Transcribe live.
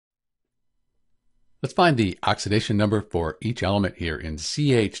Let's find the oxidation number for each element here in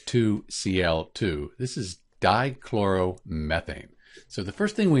CH2Cl2. This is dichloromethane. So the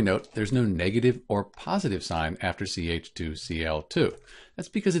first thing we note, there's no negative or positive sign after CH2Cl2. That's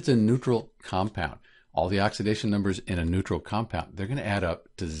because it's a neutral compound. All the oxidation numbers in a neutral compound, they're going to add up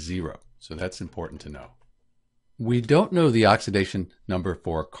to 0. So that's important to know. We don't know the oxidation number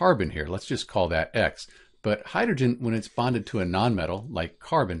for carbon here. Let's just call that X. But hydrogen, when it's bonded to a nonmetal like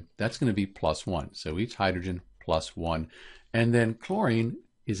carbon, that's going to be +1. So each hydrogen +1. And then chlorine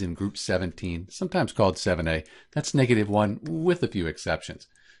is in group 17, sometimes called 7A. That's -1 with a few exceptions.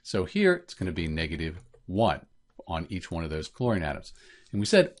 So here it's going to be -1 on each one of those chlorine atoms. And we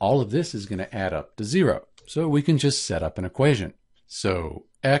said all of this is going to add up to 0. So we can just set up an equation. So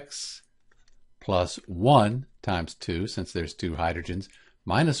X plus 1 times 2, since there's 2 hydrogens,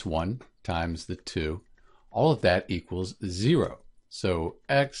 minus 1 times the 2. All of that equals 0. So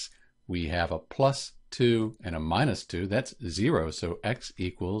X, we have a +2 and a -2. That's 0. So X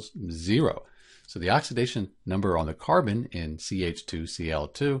equals 0. So the oxidation number on the carbon in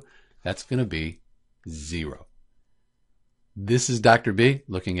CH2Cl2, that's going to be 0. This is Dr. B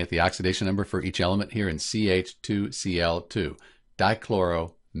looking at the oxidation number for each element here in CH2Cl2,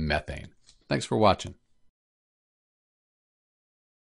 dichloromethane. Thanks for watching.